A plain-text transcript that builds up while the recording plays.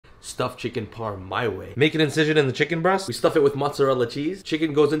stuffed chicken parm my way. Make an incision in the chicken breast. We stuff it with mozzarella cheese.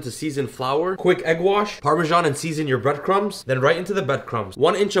 Chicken goes into seasoned flour. Quick egg wash. Parmesan and season your breadcrumbs. Then right into the breadcrumbs.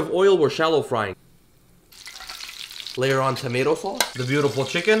 1 inch of oil we're shallow frying. Layer on tomato sauce. The beautiful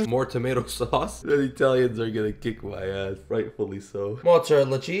chicken. More tomato sauce. The Italians are gonna kick my ass. Rightfully so.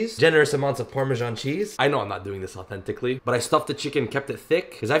 Mozzarella cheese. Generous amounts of Parmesan cheese. I know I'm not doing this authentically, but I stuffed the chicken, kept it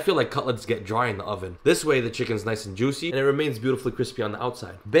thick, because I feel like cutlets get dry in the oven. This way the chicken's nice and juicy, and it remains beautifully crispy on the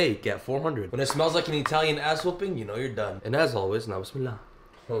outside. Bake at 400. When it smells like an Italian ass whooping, you know you're done. And as always, now bismillah.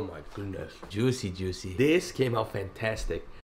 Oh my goodness. Juicy, juicy. This came out fantastic.